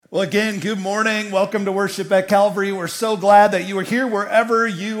Well, again, good morning. Welcome to worship at Calvary. We're so glad that you are here wherever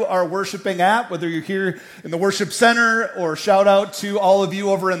you are worshiping at, whether you're here in the worship center or shout out to all of you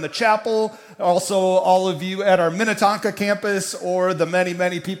over in the chapel, also all of you at our Minnetonka campus or the many,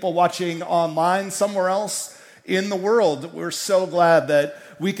 many people watching online somewhere else in the world. We're so glad that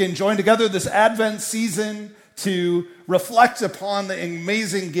we can join together this Advent season to reflect upon the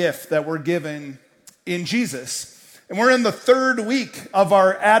amazing gift that we're given in Jesus. And we're in the third week of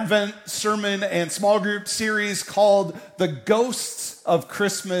our Advent sermon and small group series called The Ghosts of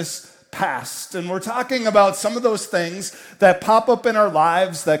Christmas Past. And we're talking about some of those things that pop up in our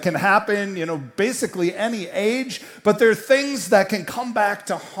lives that can happen, basically any age, but they're things that can come back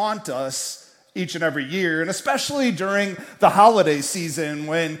to haunt us each and every year, and especially during the holiday season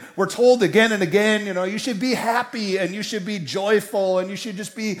when we're told again and again, you should be happy and you should be joyful and you should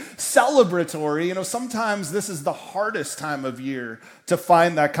just be celebratory. Sometimes this is the hardest time of year to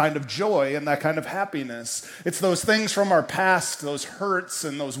find that kind of joy and that kind of happiness. It's those things from our past, those hurts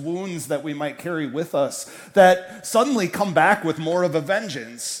and those wounds that we might carry with us that suddenly come back with more of a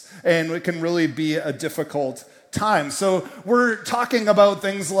vengeance, and it can really be a difficult time. So we're talking about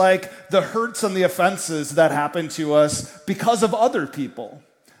things like the hurts and the offenses that happen to us because of other people.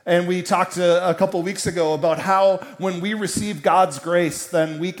 And we talked a couple weeks ago about how when we receive God's grace,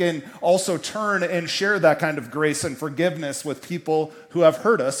 then we can also turn and share that kind of grace and forgiveness with people who have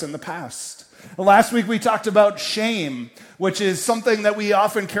hurt us in the past. Last week we talked about shame, which is something that we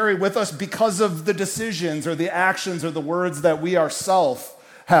often carry with us because of the decisions or the actions or the words that we ourselves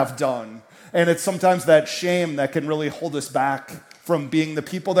have done. And it's sometimes that shame that can really hold us back from being the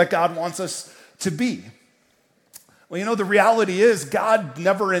people that God wants us to be. Well, the reality is God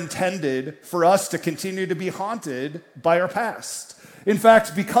never intended for us to continue to be haunted by our past. In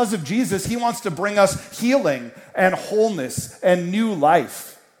fact, because of Jesus, he wants to bring us healing and wholeness and new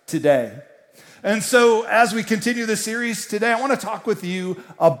life today. And so as we continue this series today, I want to talk with you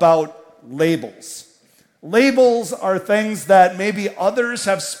about labels. Labels are things that maybe others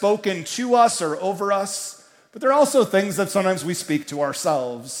have spoken to us or over us, but they're also things that sometimes we speak to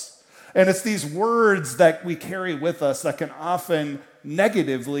ourselves. And it's these words that we carry with us that can often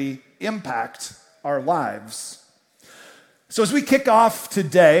negatively impact our lives. So as we kick off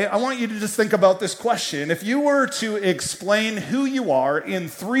today, I want you to just think about this question. If you were to explain who you are in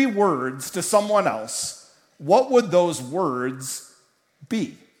 3 words to someone else, what would those words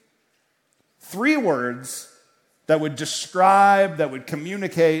be? 3 words that would describe, that would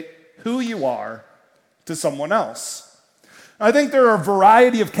communicate who you are to someone else. I think there are a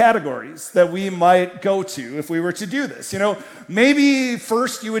variety of categories that we might go to if we were to do this. Maybe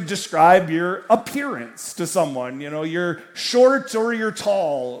first you would describe your appearance to someone. You're short or you're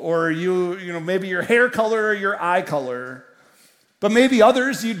tall, or maybe your hair color or your eye color. But maybe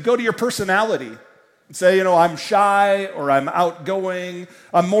others, you'd go to your personality. Say, I'm shy, or I'm outgoing,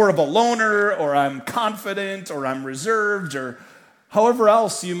 I'm more of a loner, or I'm confident, or I'm reserved, or however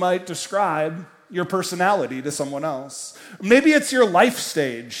else you might describe your personality to someone else. Maybe it's your life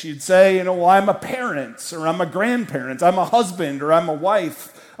stage. You'd say, I'm a parent, or I'm a grandparent, I'm a husband, or I'm a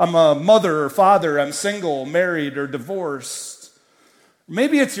wife, I'm a mother or father, I'm single, married, or divorced.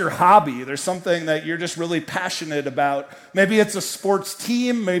 Maybe it's your hobby. There's something that you're just really passionate about. Maybe it's a sports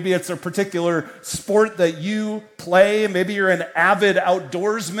team. Maybe it's a particular sport that you play. Maybe you're an avid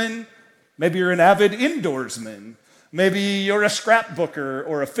outdoorsman. Maybe you're an avid indoorsman. Maybe you're a scrapbooker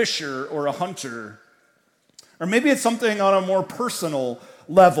or a fisher or a hunter. Or maybe it's something on a more personal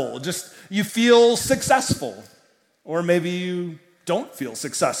level. Just you feel successful. Or maybe you don't feel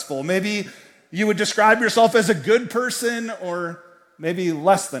successful. Maybe you would describe yourself as a good person, or maybe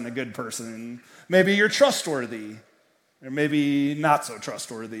less than a good person. Maybe you're trustworthy, or maybe not so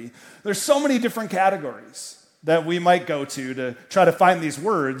trustworthy. There's so many different categories that we might go to try to find these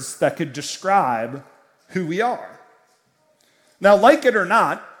words that could describe who we are. Now, like it or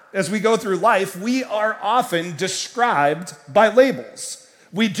not, as we go through life, we are often described by labels.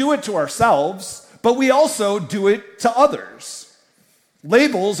 We do it to ourselves, but we also do it to others.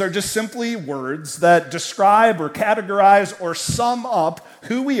 Labels are just simply words that describe or categorize or sum up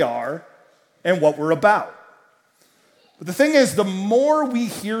who we are and what we're about. But the thing is, the more we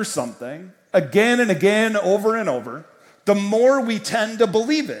hear something again and again, over and over, the more we tend to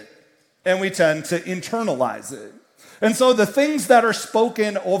believe it and we tend to internalize it. And so the things that are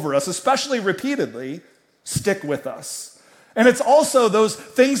spoken over us, especially repeatedly, stick with us. And it's also those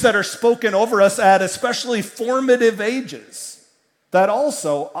things that are spoken over us at especially formative ages that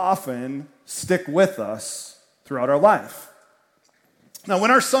also often stick with us throughout our life. Now,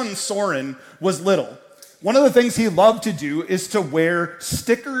 when our son Soren was little, one of the things he loved to do is to wear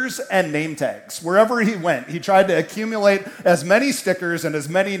stickers and name tags. Wherever he went, he tried to accumulate as many stickers and as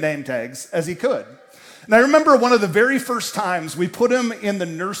many name tags as he could. And I remember one of the very first times we put him in the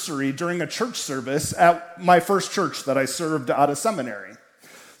nursery during a church service at my first church that I served out of seminary.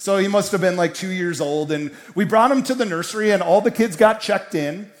 So he must have been like 2 years old, and we brought him to the nursery, and all the kids got checked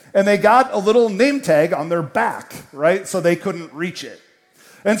in, and they got a little name tag on their back, right? So they couldn't reach it.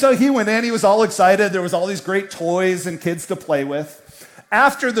 And so he went in, he was all excited. There was all these great toys and kids to play with.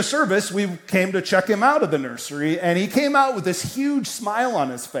 After the service, we came to check him out of the nursery, and he came out with this huge smile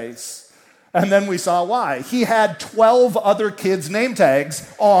on his face. And then we saw why. He had 12 other kids' name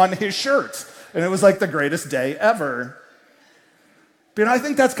tags on his shirt, and it was like the greatest day ever. But I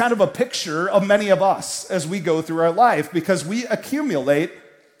think that's kind of a picture of many of us as we go through our life, because we accumulate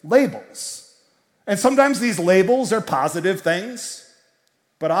labels. And sometimes these labels are positive things,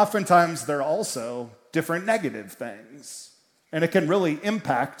 but oftentimes they're also different negative things. And it can really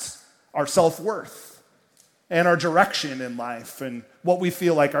impact our self-worth and our direction in life and what we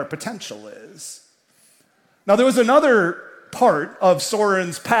feel like our potential is. Now, there was another part of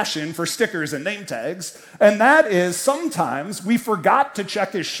Soren's passion for stickers and name tags, and that is sometimes we forgot to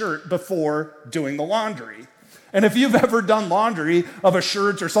check his shirt before doing the laundry. And if you've ever done laundry of a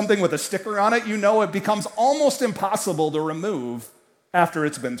shirt or something with a sticker on it, you know it becomes almost impossible to remove after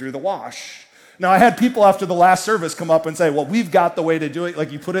it's been through the wash. Now, I had people after the last service come up and say, well, we've got the way to do it,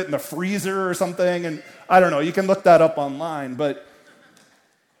 like you put it in the freezer or something, and I don't know, you can look that up online, but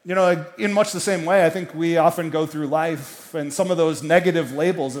you know, in much the same way, I think we often go through life, and some of those negative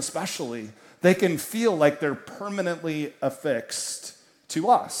labels especially, they can feel like they're permanently affixed to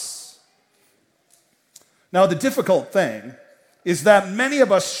us. Now, the difficult thing is that many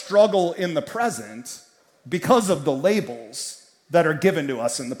of us struggle in the present because of the labels that are given to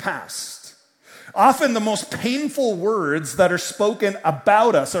us in the past. Often the most painful words that are spoken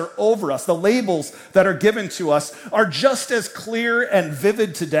about us or over us, the labels that are given to us, are just as clear and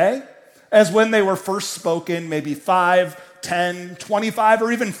vivid today as when they were first spoken maybe 5, 10, 25,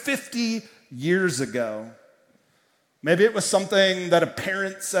 or even 50 years ago. Maybe it was something that a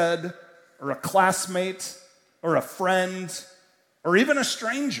parent said, or a classmate, or a friend, or even a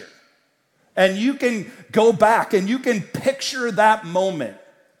stranger. And you can go back and you can picture that moment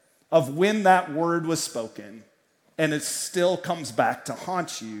of when that word was spoken, and it still comes back to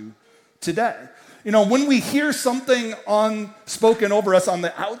haunt you today. You know, when we hear something spoken over us on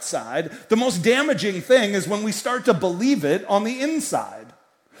the outside, the most damaging thing is when we start to believe it on the inside.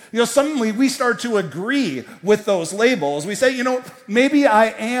 You know, suddenly we start to agree with those labels. We say, you know, maybe I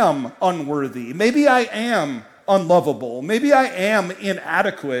am unworthy. Maybe I am unlovable. Maybe I am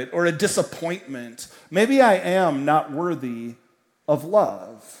inadequate or a disappointment. Maybe I am not worthy of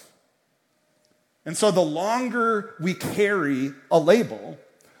love. And so the longer we carry a label,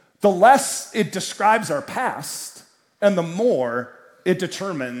 the less it describes our past and the more it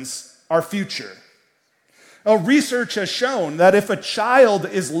determines our future. Now, research has shown that if a child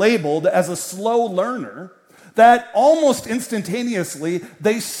is labeled as a slow learner, that almost instantaneously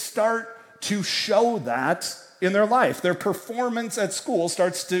they start to show that in their life. Their performance at school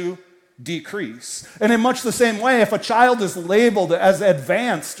starts to decrease. And in much the same way, if a child is labeled as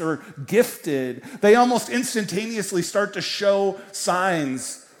advanced or gifted, they almost instantaneously start to show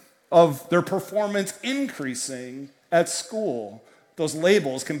signs of their performance increasing at school. Those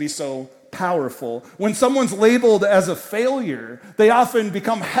labels can be so powerful. When someone's labeled as a failure, they often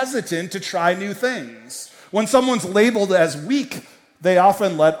become hesitant to try new things. When someone's labeled as weak, they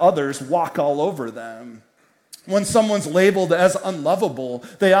often let others walk all over them. When someone's labeled as unlovable,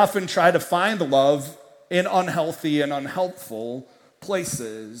 they often try to find love in unhealthy and unhelpful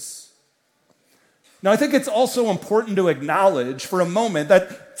places. Now, I think it's also important to acknowledge for a moment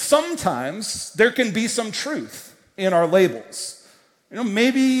that sometimes there can be some truth in our labels. You know,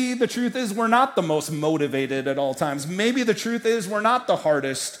 maybe the truth is we're not the most motivated at all times. Maybe the truth is we're not the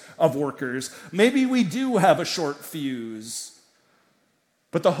hardest of workers. Maybe we do have a short fuse.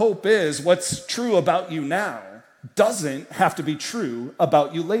 But the hope is what's true about you now doesn't have to be true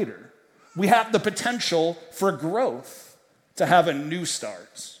about you later. We have the potential for growth, to have a new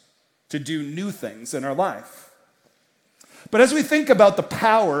start, to do new things in our life. But as we think about the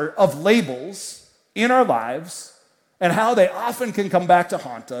power of labels in our lives and how they often can come back to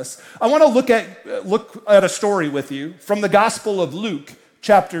haunt us, I want to look at a story with you from the Gospel of Luke,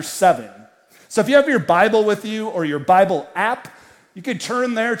 chapter 7. So if you have your Bible with you or your Bible app, you can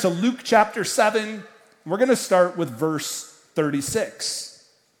turn there to Luke chapter 7. We're going to start with verse 36.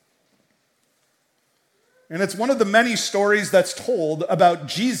 And it's one of the many stories that's told about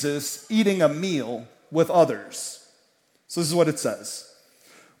Jesus eating a meal with others. So this is what it says.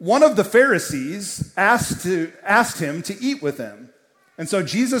 One of the Pharisees asked him to eat with him. And so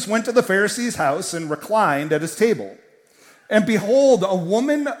Jesus went to the Pharisee's house and reclined at his table. And behold, a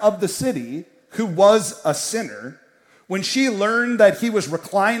woman of the city who was a sinner, when she learned that he was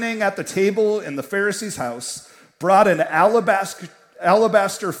reclining at the table in the Pharisee's house, brought an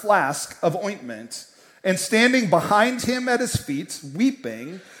alabaster flask of ointment, and standing behind him at his feet,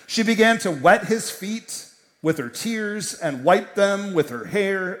 weeping, she began to wet his feet with her tears and wiped them with her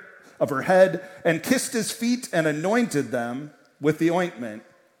hair of her head, and kissed his feet and anointed them with the ointment.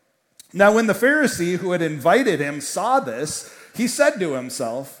 Now when the Pharisee who had invited him saw this, he said to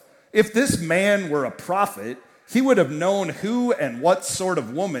himself, if this man were a prophet, he would have known who and what sort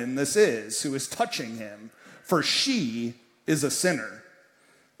of woman this is who is touching him, for she is a sinner.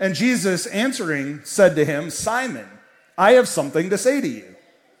 And Jesus answering said to him, Simon, I have something to say to you.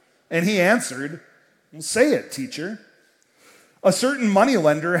 And he answered, well, say it, teacher. A certain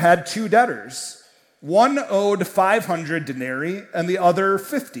moneylender had 2 debtors. One owed 500 denarii and the other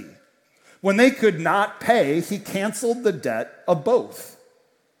 50. When they could not pay, he canceled the debt of both.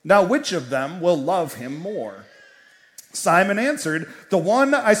 Now which of them will love him more? Simon answered, the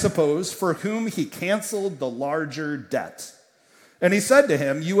one, I suppose, for whom he canceled the larger debt. And he said to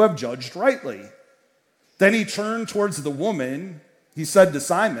him, you have judged rightly. Then he turned towards the woman. He said to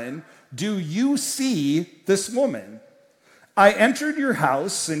Simon, do you see this woman? I entered your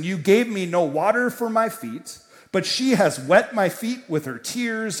house, and you gave me no water for my feet, but she has wet my feet with her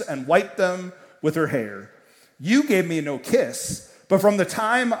tears and wiped them with her hair. You gave me no kiss, but from the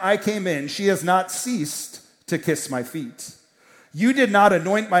time I came in, she has not ceased to kiss my feet. You did not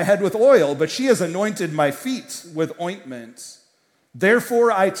anoint my head with oil, but she has anointed my feet with ointment.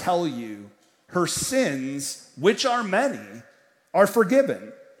 Therefore I tell you, her sins, which are many, are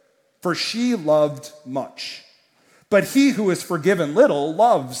forgiven, for she loved much. But he who is forgiven little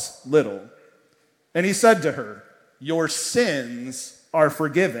loves little. And he said to her, your sins are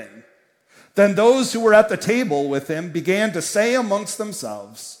forgiven. Then those who were at the table with him began to say amongst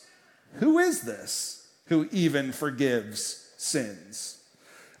themselves, who is this who even forgives sins?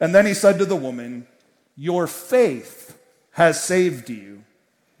 And then he said to the woman, your faith has saved you.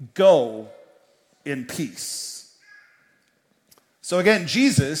 Go in peace. So again,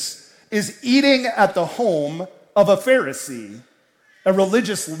 Jesus is eating at the home of a Pharisee, a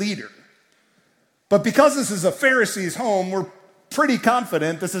religious leader. But because this is a Pharisee's home, we're pretty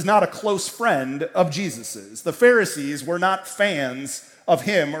confident this is not a close friend of Jesus's. The Pharisees were not fans of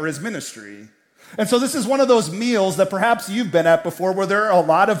him or his ministry. And so this is one of those meals that perhaps you've been at before where there are a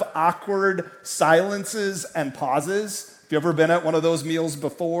lot of awkward silences and pauses. Have you ever been at one of those meals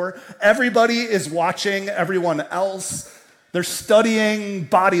before? Everybody is watching everyone else. They're studying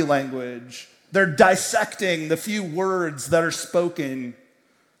body language. They're dissecting the few words that are spoken.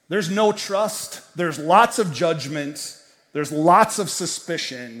 There's no trust. There's lots of judgment. There's lots of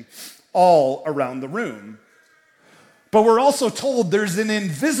suspicion all around the room. But we're also told there's an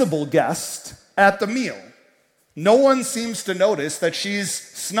invisible guest at the meal. No one seems to notice that she's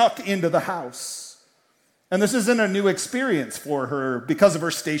snuck into the house. And this isn't a new experience for her because of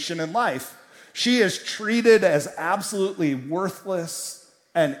her station in life. She is treated as absolutely worthless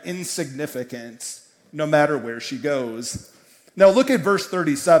and insignificant no matter where she goes. Now look at verse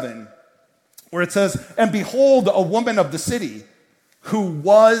 37, where it says, and behold, a woman of the city who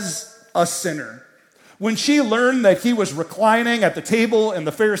was a sinner, when she learned that he was reclining at the table in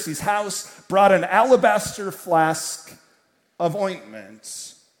the Pharisee's house, brought an alabaster flask of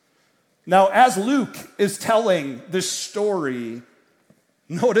ointment. Now, as Luke is telling this story,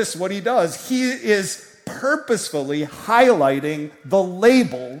 notice what he does. He is purposefully highlighting the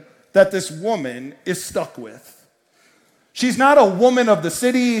label that this woman is stuck with. She's not a woman of the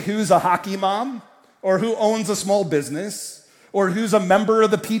city who's a hockey mom or who owns a small business or who's a member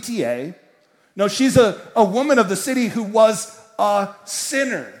of the PTA. No, she's a woman of the city who was a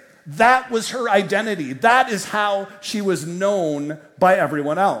sinner. That was her identity. That is how she was known by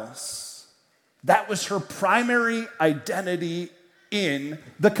everyone else. That was her primary identity in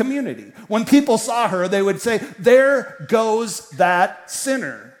the community. When people saw her, they would say, there goes that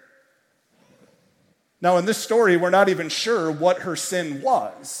sinner. Now, in this story, we're not even sure what her sin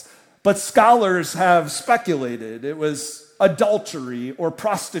was, but scholars have speculated it was adultery or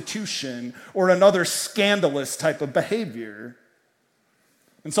prostitution or another scandalous type of behavior.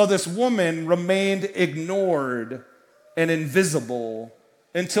 And so this woman remained ignored and invisible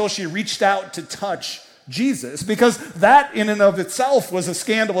until she reached out to touch Jesus, because that in and of itself was a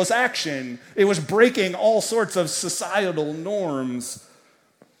scandalous action. It was breaking all sorts of societal norms.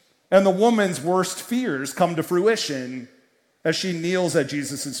 And the woman's worst fears come to fruition as she kneels at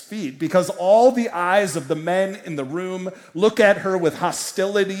Jesus' feet, because all the eyes of the men in the room look at her with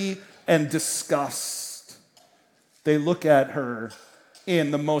hostility and disgust. They look at her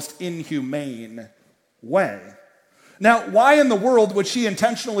in the most inhumane way. Now, why in the world would she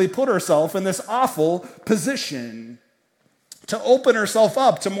intentionally put herself in this awful position to open herself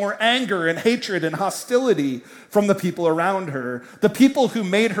up to more anger and hatred and hostility from the people around her, the people who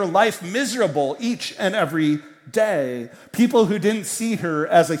made her life miserable each and every day, people who didn't see her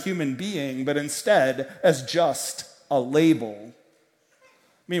as a human being, but instead as just a label?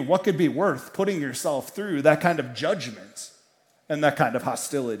 I mean, what could be worth putting yourself through that kind of judgment and that kind of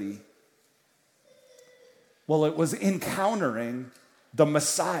hostility? Well, it was encountering the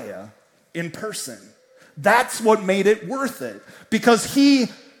Messiah in person. That's what made it worth it, because he,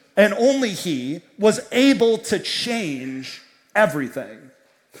 and only he, was able to change everything.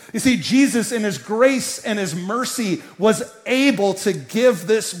 You see, Jesus in his grace and his mercy was able to give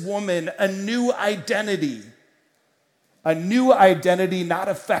this woman a new identity not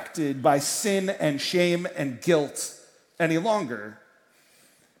affected by sin and shame and guilt any longer.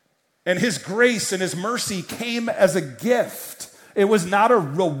 And his grace and his mercy came as a gift. It was not a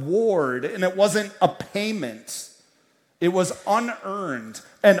reward, and it wasn't a payment. It was unearned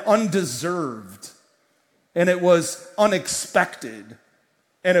and undeserved, and it was unexpected,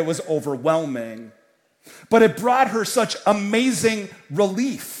 and it was overwhelming. But it brought her such amazing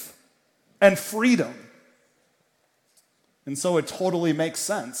relief and freedom. And so it totally makes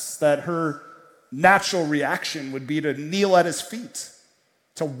sense that her natural reaction would be to kneel at his feet,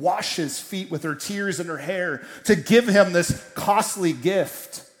 to wash his feet with her tears and her hair, to give him this costly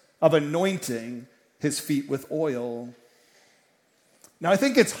gift of anointing his feet with oil. Now, I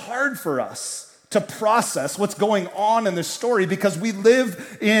think it's hard for us to process what's going on in this story because we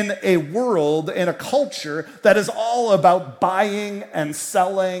live in a world, in a culture that is all about buying and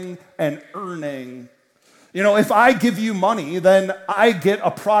selling and earning. You know, if I give you money, then I get a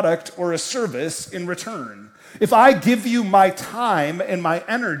product or a service in return. If I give you my time and my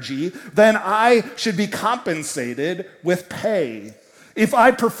energy, then I should be compensated with pay. If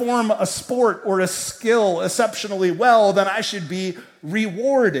I perform a sport or a skill exceptionally well, then I should be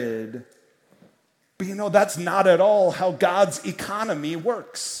rewarded. But you know, that's not at all how God's economy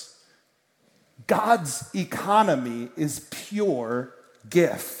works. God's economy is pure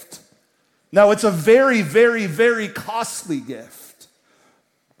gift. Now, it's a very, very, very costly gift,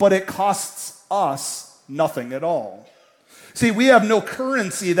 but it costs us nothing at all. See, we have no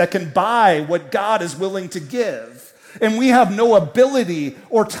currency that can buy what God is willing to give. And we have no ability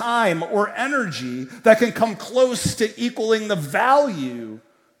or time or energy that can come close to equaling the value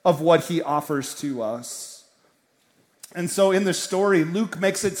of what he offers to us. And so in the story, Luke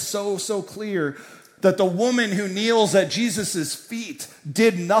makes it so clear that the woman who kneels at Jesus' feet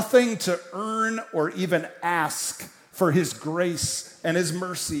did nothing to earn or even ask for his grace and his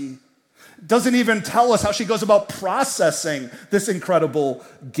mercy. Doesn't even tell us how she goes about processing this incredible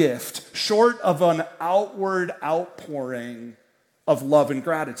gift, short of an outward outpouring of love and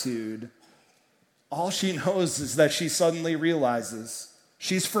gratitude. All she knows is that she suddenly realizes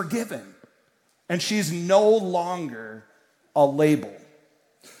she's forgiven, and she's no longer a label.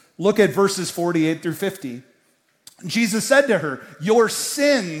 Look at verses 48 through 50. Jesus said to her, "Your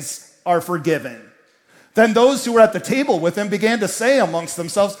sins are forgiven." Then those who were at the table with him began to say amongst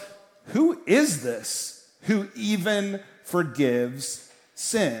themselves, "Who is this who even forgives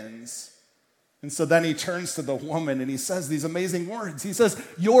sins?" And so then he turns to the woman and he says these amazing words. He says,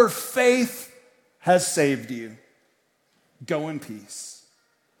 "Your faith has saved you. Go in peace."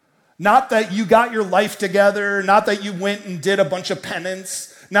 Not that you got your life together, not that you went and did a bunch of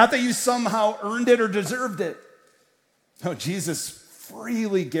penance, not that you somehow earned it or deserved it. No, Jesus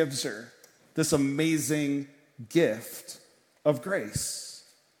freely gives her this amazing gift of grace.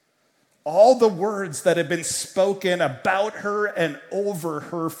 All the words that had been spoken about her and over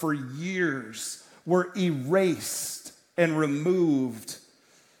her for years were erased and removed.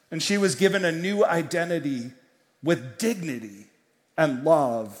 And she was given a new identity with dignity and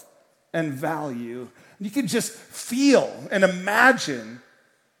love and value. And you can just feel and imagine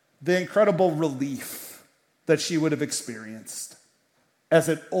the incredible relief that she would have experienced as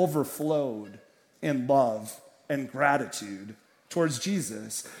it overflowed in love and gratitude towards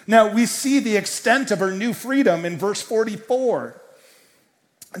Jesus. Now, we see the extent of her new freedom in verse 44.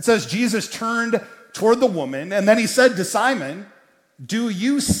 It says, Jesus turned toward the woman, and then he said to Simon, "Do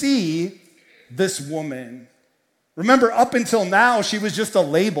you see this woman?" Remember, up until now, she was just a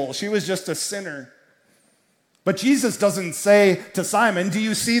label. She was just a sinner. But Jesus doesn't say to Simon, do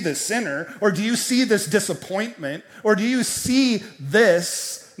you see this sinner? Or do you see this disappointment? Or do you see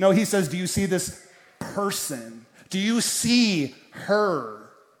this? No, he says, do you see this person? Do you see her?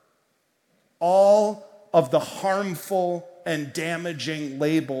 All of the harmful and damaging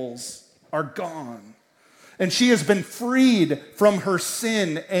labels are gone. And she has been freed from her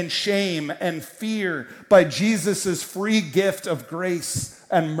sin and shame and fear by Jesus' free gift of grace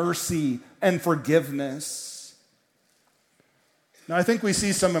and mercy and forgiveness. Now, I think we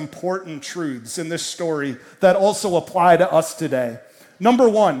see some important truths in this story that also apply to us today. Number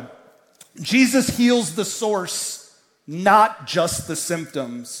one, Jesus heals the source, not just the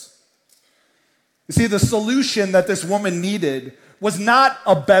symptoms. You see, the solution that this woman needed was not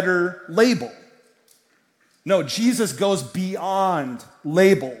a better label. No, Jesus goes beyond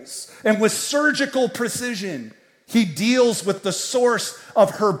labels. And with surgical precision, he deals with the source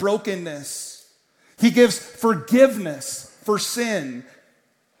of her brokenness. He gives forgiveness for sin.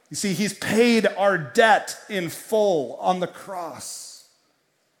 You see, he's paid our debt in full on the cross.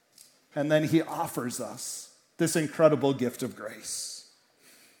 And then he offers us this incredible gift of grace.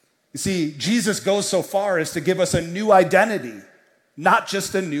 You see, Jesus goes so far as to give us a new identity, not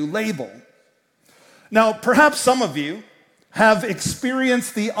just a new label. Now, perhaps some of you have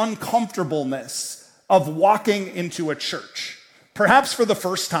experienced the uncomfortableness of walking into a church, perhaps for the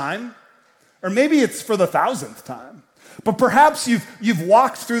first time, or maybe it's for the 1,000th time. But perhaps you've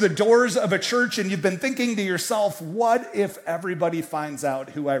walked through the doors of a church and you've been thinking to yourself, what if everybody finds out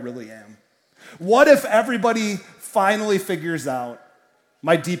who I really am? What if everybody finally figures out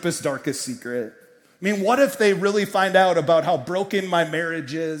my deepest, darkest secret? I mean, what if they really find out about how broken my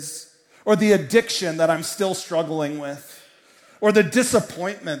marriage is, or the addiction that I'm still struggling with, or the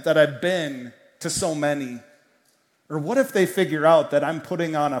disappointment that I've been to so many? Or what if they figure out that I'm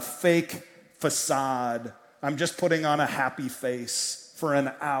putting on a fake facade? I'm just putting on a happy face for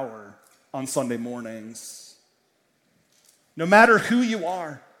an hour on Sunday mornings. No matter who you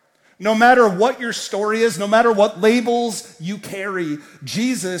are, no matter what your story is, no matter what labels you carry,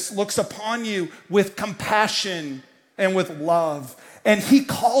 Jesus looks upon you with compassion and with love. And he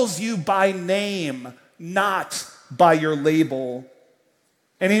calls you by name, not by your label.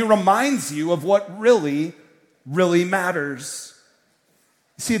 And he reminds you of what really, really matters.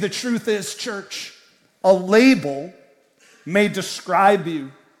 See, the truth is, church, a label may describe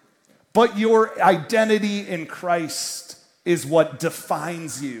you, but your identity in Christ is what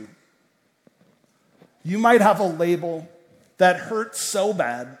defines you. You might have a label that hurts so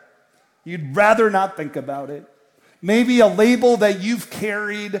bad, you'd rather not think about it. Maybe a label that you've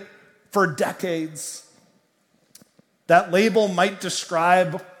carried for decades. That label might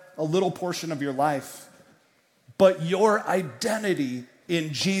describe a little portion of your life, but your identity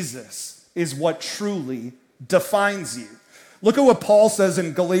in Jesus is what truly defines you. Look at what Paul says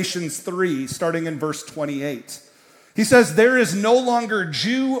in Galatians 3, starting in verse 28. He says, there is no longer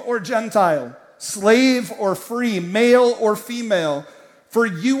Jew or Gentile, slave or free, male or female, for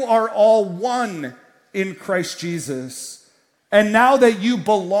you are all one in Christ Jesus. And now that you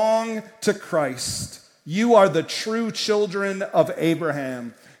belong to Christ, you are the true children of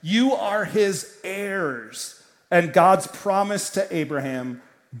Abraham. You are his heirs, and God's promise to Abraham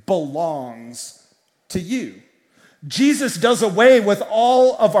belongs to you. Jesus does away with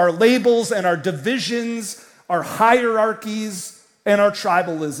all of our labels and our divisions, our hierarchies, and our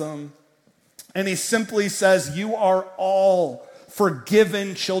tribalism. And he simply says, you are all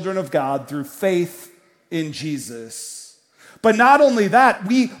forgiven children of God through faith in Jesus. But not only that,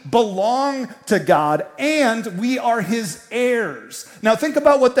 we belong to God and we are his heirs. Now think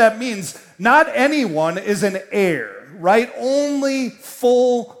about what that means. Not anyone is an heir, right? Only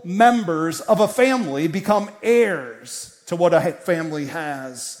full members of a family become heirs to what a family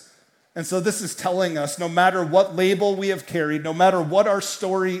has. And so this is telling us no matter what label we have carried, no matter what our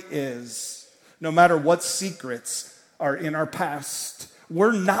story is, no matter what secrets are in our past,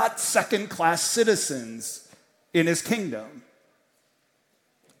 we're not second-class citizens in his kingdom.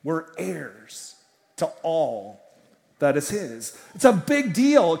 We're heirs to all that is his. It's a big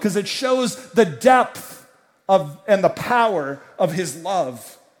deal because it shows the depth and the power of his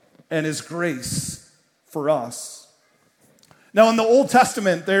love and his grace for us. Now, in the Old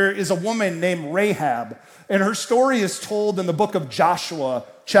Testament, there is a woman named Rahab, and her story is told in the book of Joshua,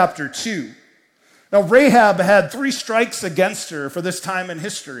 chapter 2. Now, Rahab had 3 strikes against her for this time in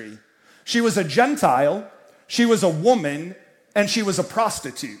history. She was a Gentile, she was a woman, and she was a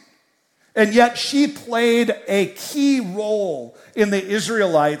prostitute. And yet she played a key role in the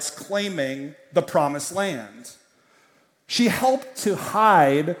Israelites claiming the promised land. She helped to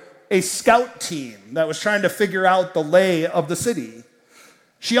hide a scout team that was trying to figure out the lay of the city.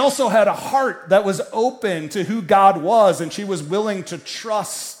 She also had a heart that was open to who God was, and she was willing to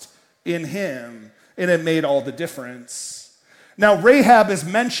trust in him, and it made all the difference. Now, Rahab is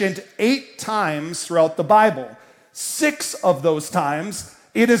mentioned 8 times throughout the Bible. 6 of those times,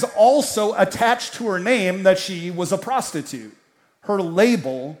 it is also attached to her name that she was a prostitute. Her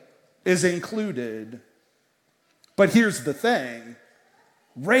label is included. But here's the thing.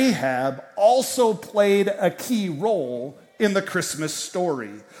 Rahab also played a key role in the Christmas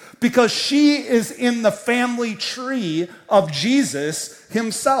story because she is in the family tree of Jesus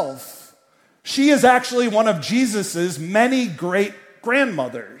himself. She is actually one of Jesus's many great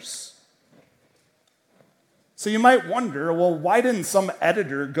grandmothers. So you might wonder, well, why didn't some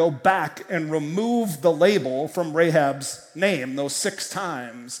editor go back and remove the label from Rahab's name those 6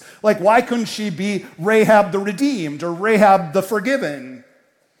 times? Like, why couldn't she be Rahab the Redeemed or Rahab the Forgiven?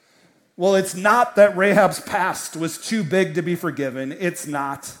 Well, it's not that Rahab's past was too big to be forgiven. It's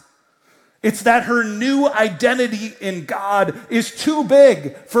not. It's that her new identity in God is too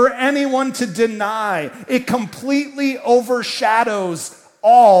big for anyone to deny. It completely overshadows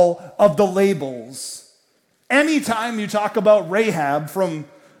all of the labels. Anytime you talk about Rahab from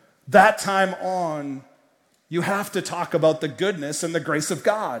that time on, you have to talk about the goodness and the grace of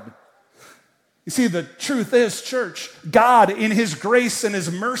God. You see, the truth is, church, God, in his grace and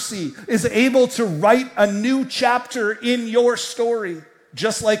his mercy, is able to write a new chapter in your story,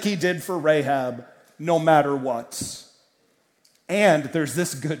 just like he did for Rahab, no matter what. And there's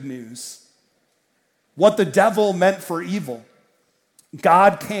this good news. What the devil meant for evil,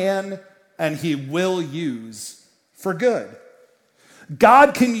 God can and he will use for good.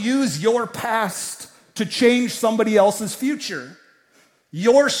 God can use your past to change somebody else's future.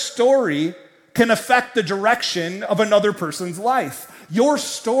 Your story can affect the direction of another person's life. Your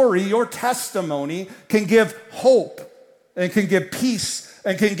story, your testimony can give hope and can give peace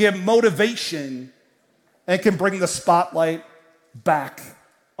and can give motivation and can bring the spotlight back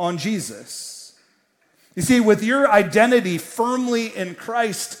on Jesus. You see, with your identity firmly in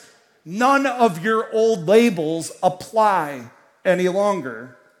Christ, none of your old labels apply any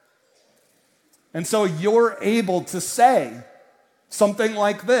longer. And so you're able to say something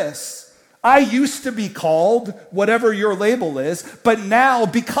like this: I used to be called whatever your label is, but now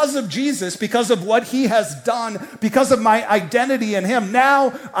because of Jesus, because of what he has done, because of my identity in him,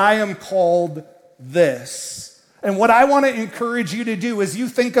 now I am called this. And what I want to encourage you to do is you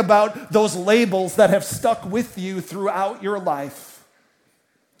think about those labels that have stuck with you throughout your life.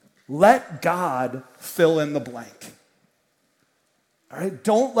 Let God fill in the blank. All right?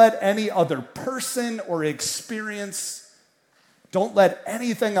 Don't let any other person or experience, don't let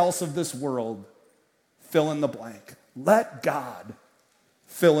anything else of this world fill in the blank. Let God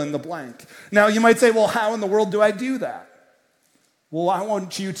fill in the blank. Now, you might say, well, how in the world do I do that? Well, I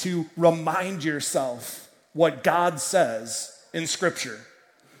want you to remind yourself what God says in Scripture.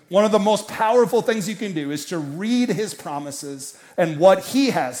 One of the most powerful things you can do is to read his promises and what he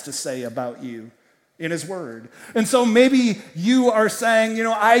has to say about you in his word. And so maybe you are saying,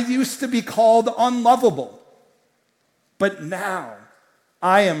 I used to be called unlovable, but now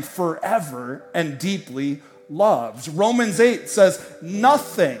I am forever and deeply loved. Romans 8 says,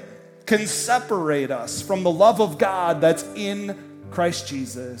 nothing can separate us from the love of God that's in Christ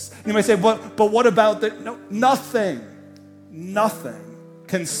Jesus. You might say, but what about that? No, nothing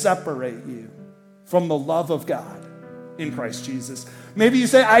can separate you from the love of God in Christ Jesus. Maybe you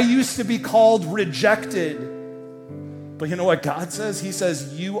say, I used to be called rejected. But you know what God says? He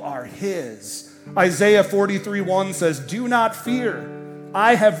says, you are his. Isaiah 43:1 says, do not fear.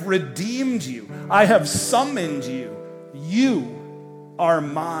 I have redeemed you. I have summoned you. You are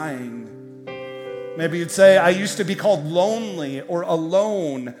mine. Maybe you'd say, I used to be called lonely or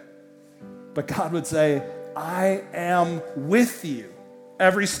alone. But God would say, I am with you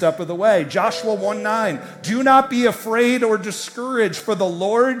every step of the way. Joshua 1:9, do not be afraid or discouraged, for the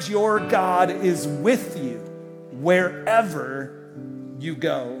Lord your God is with you wherever you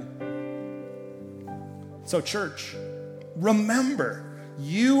go. So church, remember,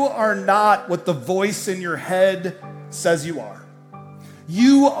 you are not what the voice in your head says you are.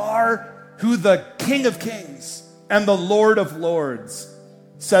 You are who the King of Kings and the Lord of Lords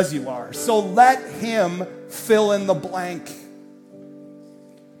says you are. So let him fill in the blank.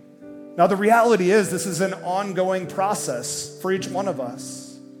 Now, the reality is this is an ongoing process for each one of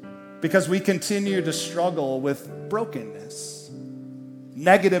us because we continue to struggle with brokenness,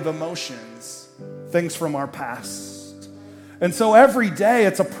 negative emotions, things from our past. And so every day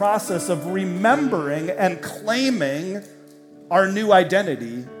it's a process of remembering and claiming our new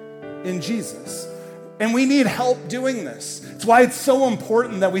identity in Jesus. And we need help doing this. It's why it's so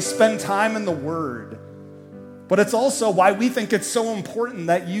important that we spend time in the Word. But it's also why we think it's so important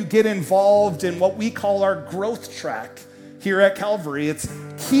that you get involved in what we call our growth track here at Calvary. It's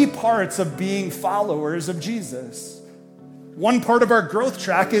key parts of being followers of Jesus. One part of our growth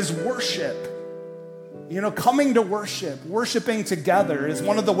track is worship. Coming to worship, worshiping together is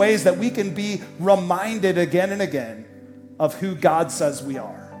one of the ways that we can be reminded again and again of who God says we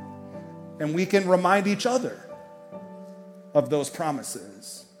are. And we can remind each other of those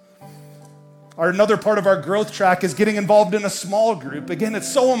promises. Another part of our growth track is getting involved in a small group. Again,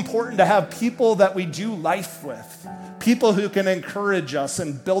 it's so important to have people that we do life with, people who can encourage us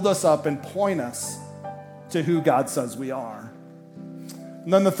and build us up and point us to who God says we are.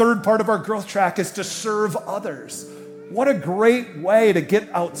 And then the third part of our growth track is to serve others. What a great way to get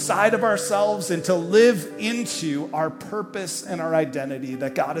outside of ourselves and to live into our purpose and our identity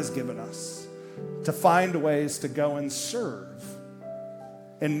that God has given us, to find ways to go and serve.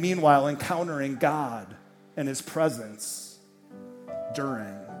 And meanwhile, encountering God and His presence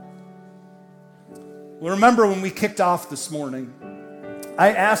during. Well, remember when we kicked off this morning, I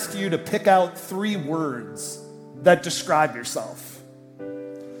asked you to pick out 3 words that describe yourself.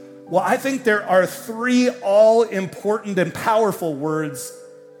 Well, I think there are 3 all-important and powerful words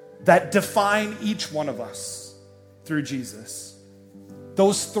that define each one of us through Jesus.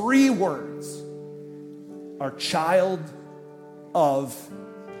 Those 3 words are child of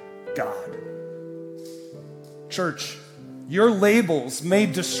God. Church, your labels may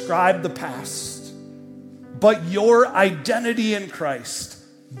describe the past, but your identity in Christ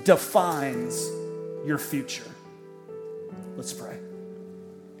defines your future. Let's pray.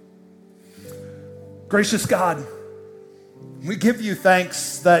 Gracious God, we give you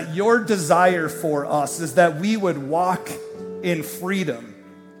thanks that your desire for us is that we would walk in freedom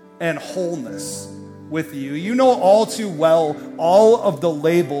and wholeness with you. You know all too well all of the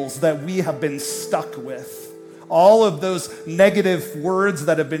labels that we have been stuck with, all of those negative words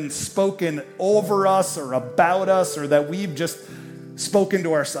that have been spoken over us or about us or that we've just spoken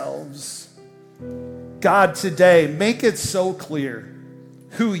to ourselves. God, today, make it so clear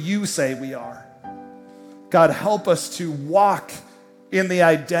who you say we are. God, help us to walk in the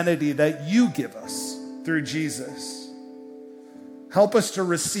identity that you give us through Jesus. Help us to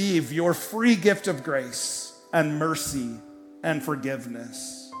receive your free gift of grace and mercy and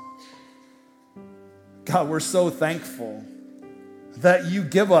forgiveness. God, we're so thankful that you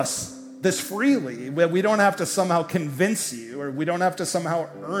give us this freely, where we don't have to somehow convince you or we don't have to somehow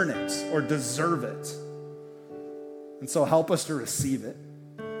earn it or deserve it. And so help us to receive it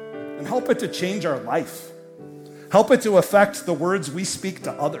and help it to change our life. Help it to affect the words we speak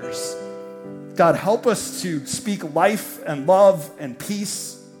to others. God, help us to speak life and love and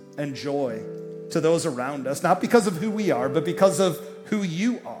peace and joy to those around us, not because of who we are, but because of who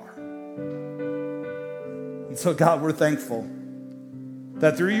you are. And so, God, we're thankful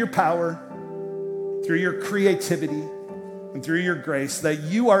that through your power, through your creativity, and through your grace, that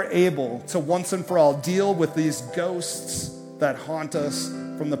you are able to once and for all deal with these ghosts that haunt us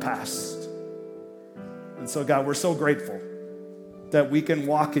from the past. And so, God, we're so grateful that we can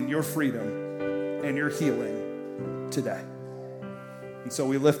walk in your freedom and your healing today. And so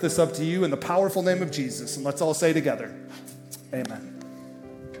we lift this up to you in the powerful name of Jesus, and let's all say together, amen.